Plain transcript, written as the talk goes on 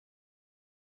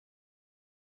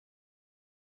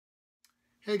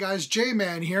Hey guys,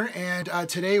 J-Man here, and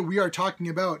today we are talking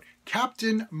about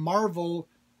Captain Marvel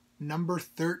number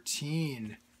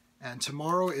 13. And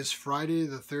tomorrow is Friday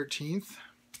the 13th,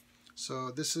 so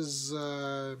this is,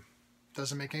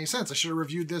 doesn't make any sense. I should have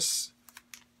reviewed this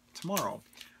tomorrow.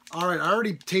 Alright, I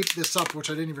already taped this up,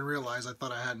 which I didn't even realize. I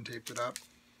thought I hadn't taped it up.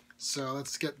 So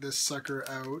let's get this sucker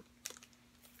out.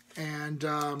 And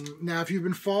now if you've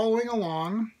been following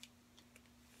along,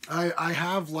 I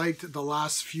have liked the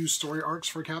last few story arcs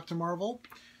for Captain Marvel,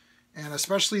 and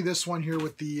especially this one here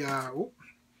with the,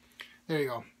 there you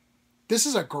go. This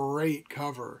is a great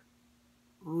cover.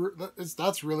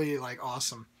 That's really, like,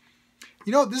 awesome.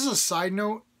 You know, this is a side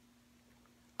note.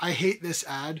 I hate this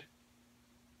ad.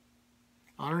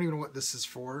 I don't even know what this is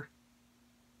for.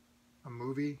 A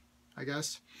movie, I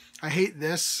guess. I hate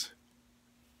this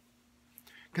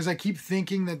because I keep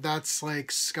thinking that that's,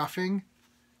 like, scuffing.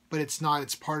 But it's not.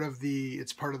 It's part of the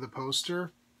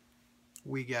poster.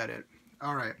 We get it.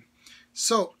 All right.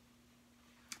 So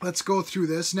let's go through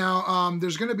this now.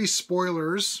 There's going to be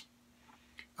spoilers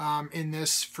in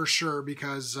this for sure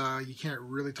because you can't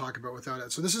really talk about it without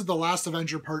it. So this is The Last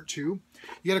Avenger Part 2. You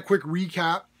get a quick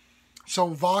recap. So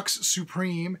Vox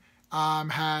Supreme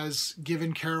has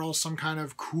given Carol some kind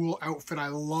of cool outfit. I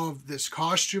love this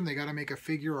costume. They got to make a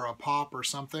figure or a pop or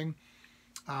something.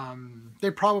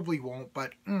 They probably won't,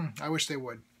 but I wish they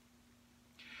would.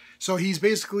 So he's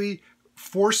basically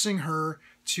forcing her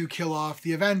to kill off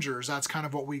the Avengers. That's kind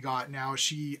of what we got now.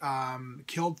 She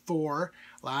killed Thor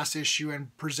last issue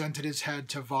and presented his head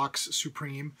to Vox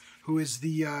Supreme, who is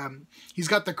the he's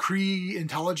got the Kree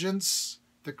intelligence,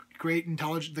 the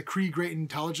Kree great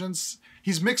intelligence.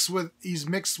 He's mixed with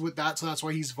that, so that's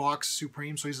why he's Vox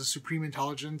Supreme. So he's a supreme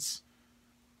intelligence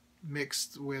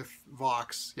mixed with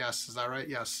Vox. Yes, is that right?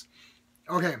 Yes.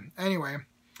 Okay, anyway,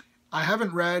 I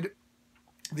haven't read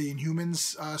the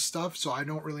Inhumans stuff, so I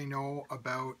don't really know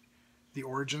about the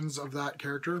origins of that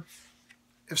character.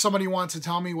 If somebody wants to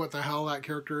tell me what the hell that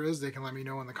character is, they can let me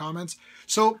know in the comments.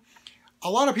 So,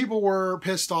 a lot of people were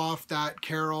pissed off that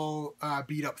Carol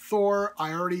beat up Thor.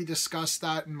 I already discussed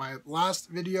that in my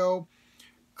last video.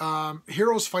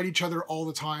 Heroes fight each other all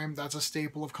the time. That's a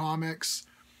staple of comics.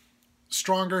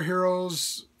 Stronger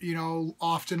heroes, you know,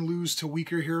 often lose to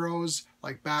weaker heroes,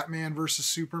 like Batman versus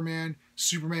Superman.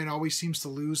 Superman always seems to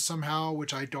lose somehow,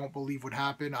 which I don't believe would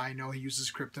happen. I know he uses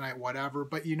kryptonite, whatever.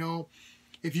 But, you know,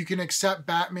 if you can accept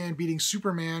Batman beating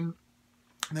Superman,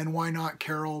 then why not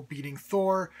Carol beating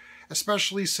Thor?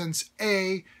 Especially since,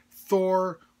 A,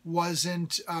 Thor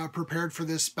wasn't prepared for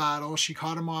this battle. She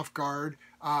caught him off guard.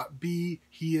 B,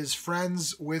 he is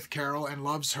friends with Carol and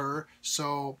loves her,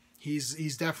 so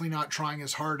he's definitely not trying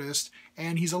his hardest,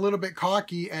 and he's a little bit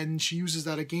cocky, and she uses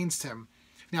that against him.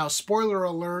 Now, spoiler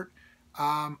alert,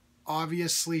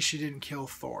 obviously she didn't kill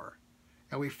Thor,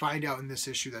 and we find out in this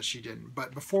issue that she didn't.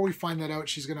 But before we find that out,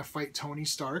 she's going to fight Tony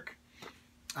Stark.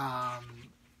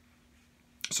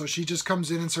 So she just comes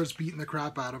in and starts beating the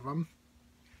crap out of him.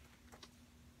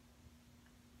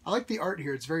 I like the art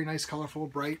here. It's very nice, colorful,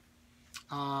 bright.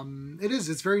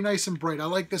 It's very nice and bright. I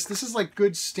like this. This is like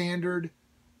good standard,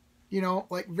 you know,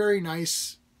 like very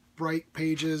nice, bright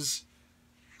pages.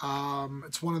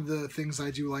 It's one of the things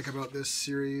I do like about this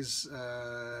series.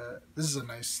 This is a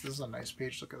nice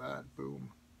page. Look at that.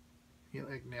 Boom. He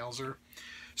like nails her.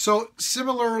 So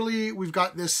similarly, we've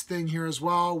got this thing here as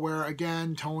well, where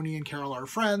again, Tony and Carol are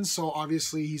friends. So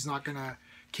obviously he's not going to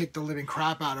kick the living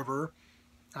crap out of her.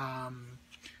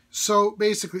 So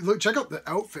basically, look, check out the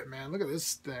outfit, man. Look at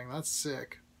this thing. That's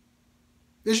sick.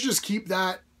 They should just keep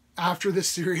that after this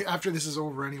series, after this is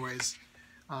over anyways.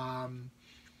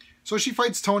 So she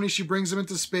fights Tony. She brings him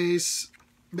into space.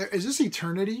 Is this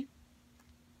Eternity?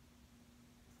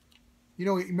 You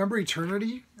know, remember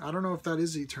Eternity? I don't know if that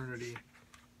is Eternity.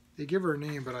 They give her a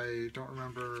name, but I don't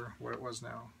remember what it was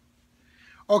now.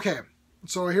 Okay,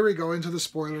 so here we go into the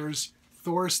spoilers.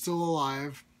 Thor is still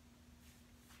alive.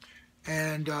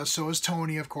 And so is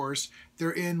Tony, of course.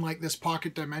 They're in like this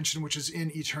pocket dimension, which is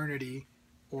in Eternity,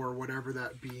 or whatever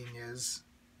that being is.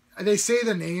 They say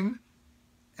the name,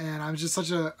 and I'm just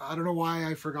I don't know why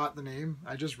I forgot the name.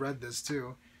 I just read this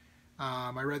too.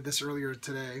 I read this earlier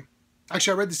today.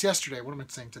 Actually, I read this yesterday. What am I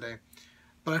saying today?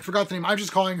 But I forgot the name. I'm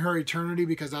just calling her Eternity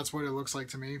because that's what it looks like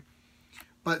to me.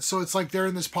 But so it's like they're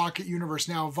in this pocket universe.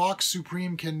 Now, Vox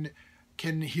Supreme can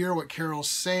hear what Carol's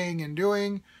saying and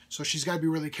doing, so she's got to be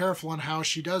really careful on how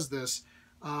she does this.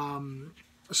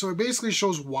 So it basically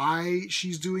shows why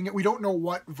she's doing it. We don't know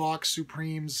what Vox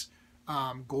Supreme's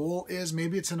goal is.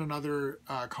 Maybe it's in another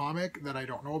comic that I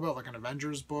don't know about, like an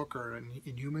Avengers book or an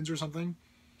Inhumans or something.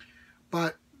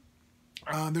 But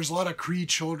there's a lot of Kree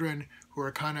children who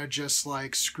are kind of just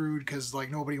like screwed because like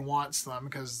nobody wants them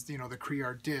because, you know, the Kree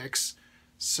are dicks.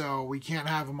 So we can't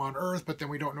have them on Earth, but then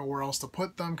we don't know where else to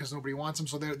put them because nobody wants them.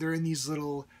 So they're in these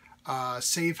little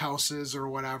safe houses or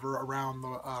whatever around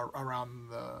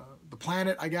the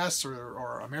planet, I guess,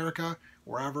 or America,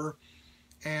 wherever.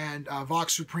 And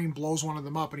Vox Supreme blows one of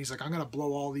them up, and he's like, I'm going to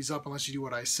blow all these up unless you do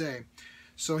what I say.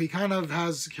 So he kind of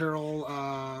has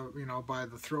Carol, you know, by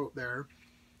the throat there,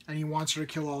 and he wants her to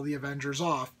kill all the Avengers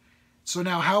off. So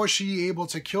now how is she able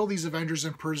to kill these Avengers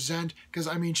and present, because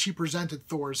I mean she presented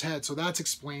Thor's head, so that's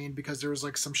explained because there was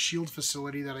like some SHIELD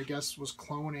facility that I guess was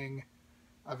cloning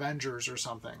Avengers or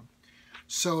something.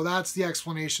 So that's the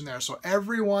explanation there. So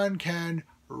everyone can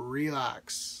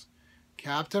relax.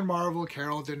 Captain Marvel,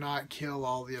 Carol did not kill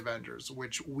all the Avengers,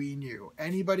 which we knew.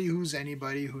 Anybody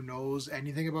who knows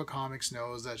anything about comics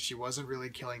knows that she wasn't really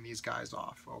killing these guys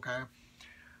off, okay?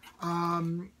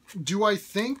 Do I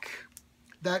think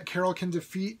that Carol can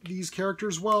defeat these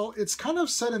characters? Well, it's kind of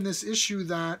said in this issue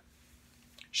that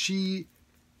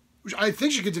I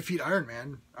think she could defeat Iron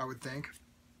Man, I would think.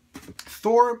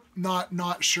 Thor,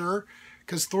 not sure,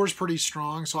 because Thor's pretty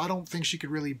strong, so I don't think she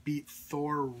could really beat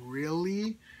Thor,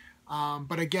 really.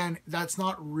 But again, that's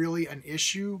not really an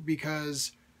issue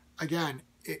because, again,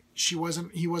 he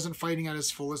wasn't fighting at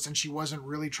his fullest, and she wasn't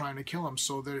really trying to kill him.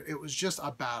 So it was just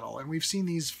a battle, and we've seen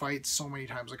these fights so many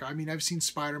times. Like, I mean, I've seen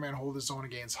Spider-Man hold his own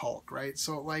against Hulk, right?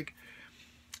 So like,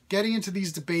 getting into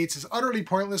these debates is utterly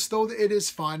pointless, though it is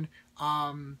fun.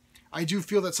 I do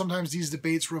feel that sometimes these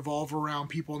debates revolve around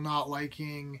people not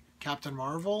liking Captain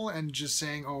Marvel and just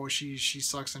saying, oh, she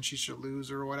sucks and she should lose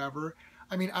or whatever.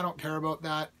 I mean, I don't care about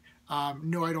that.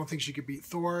 No, I don't think she could beat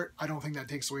Thor. I don't think that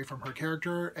takes away from her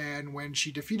character. And when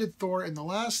she defeated Thor in the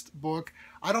last book,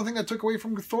 I don't think that took away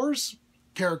from Thor's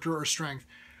character or strength.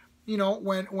 You know,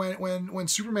 when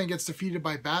Superman gets defeated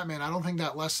by Batman, I don't think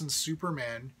that lessens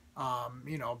Superman.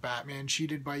 You know, Batman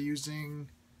cheated by using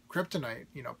kryptonite.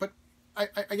 You know, but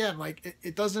again, like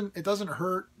it doesn't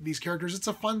hurt these characters. It's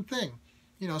a fun thing.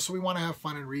 You know, so we want to have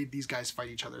fun and read these guys fight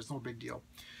each other. It's no big deal.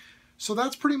 So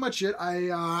that's pretty much it.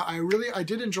 I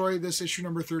did enjoy this issue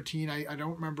number 13. I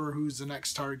don't remember who's the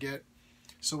next target.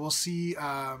 So we'll see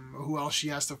who else she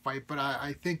has to fight. But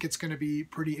I think it's going to be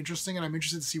pretty interesting, and I'm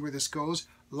interested to see where this goes.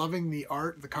 Loving the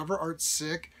art. The cover art's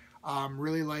sick.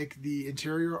 Really like the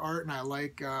interior art, and I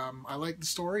like the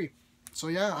story. So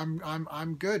yeah,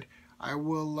 I'm good. I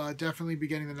will definitely be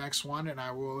getting the next one, and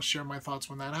I will share my thoughts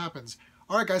when that happens.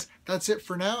 All right, guys, that's it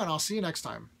for now, and I'll see you next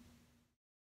time.